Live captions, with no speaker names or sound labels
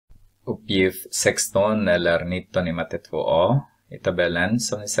uppgift 16 eller 19 i matte 2a. I tabellen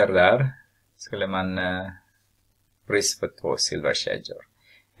som ni ser där skulle man pris för 2 silverkedjor.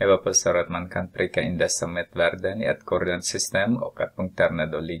 Jag påstår att man kan pricka in dessa mätvärden i ett koordinatsystem och att punkterna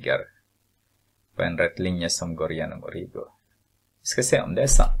då ligger på en rätt linje som går genom origo. Vi ska se om det är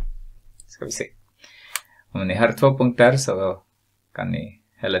sant. Ska vi se. Om ni har 2 punkter så kan ni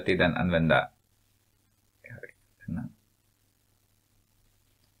hela tiden använda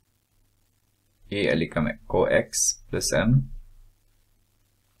y är lika med kx plus m.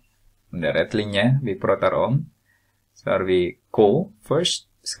 Om det är rätt linje vi pratar om så har vi k först.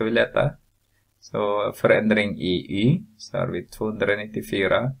 Ska vi leta. Så förändring i y så har vi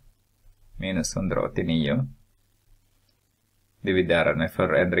 294 minus 189. Dividerar med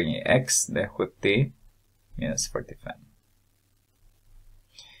förändring i x, det är 70 minus 45.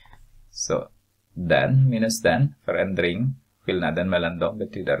 Så den minus den, förändring, skillnaden mellan dem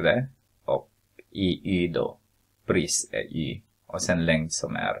betyder det. Och i y då, pris är y. Och sen längd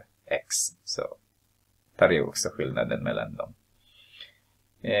som är x. Så tar jag också skillnaden mellan dem.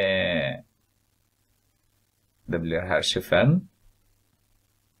 Det blir här 25.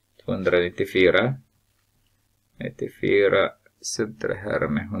 294. 94 subtraherar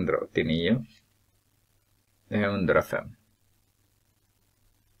med 189. Det är 105.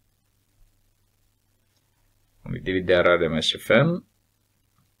 Om vi dividerar det med 25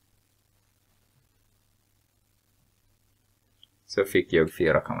 så fick jag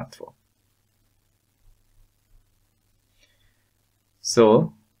 4,2.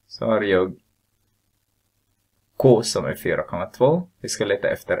 Så har jag k som är 4,2. Vi ska leta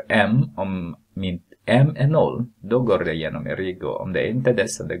efter m. Om min m är 0, då går det genom origo. Om det är inte det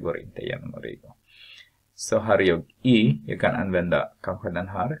så det går inte genom origo. Så har jag y. Jag kan använda kanske den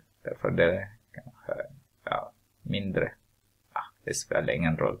här. Därför det är kanske mindre. Det spelar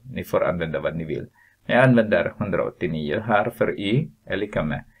ingen roll. Ni får använda vad ni vill. Men jag använder 189 här för y är lika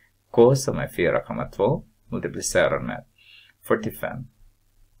med k som är 4,2 multiplicerar med 45.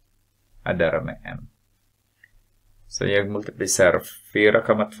 Addera med m. Så jag multiplicerar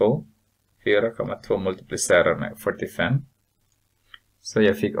 4,2. 4,2 multiplicerar med 45. Så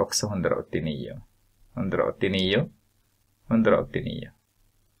jag fick också 189. 189. 189.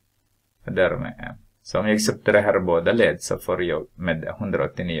 Addera med m. Så om jag subtraherar båda led så får jag med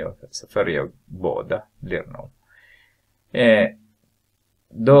 189 så får jag båda blir 0.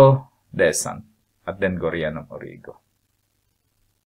 Då det är sant att den går igenom origo.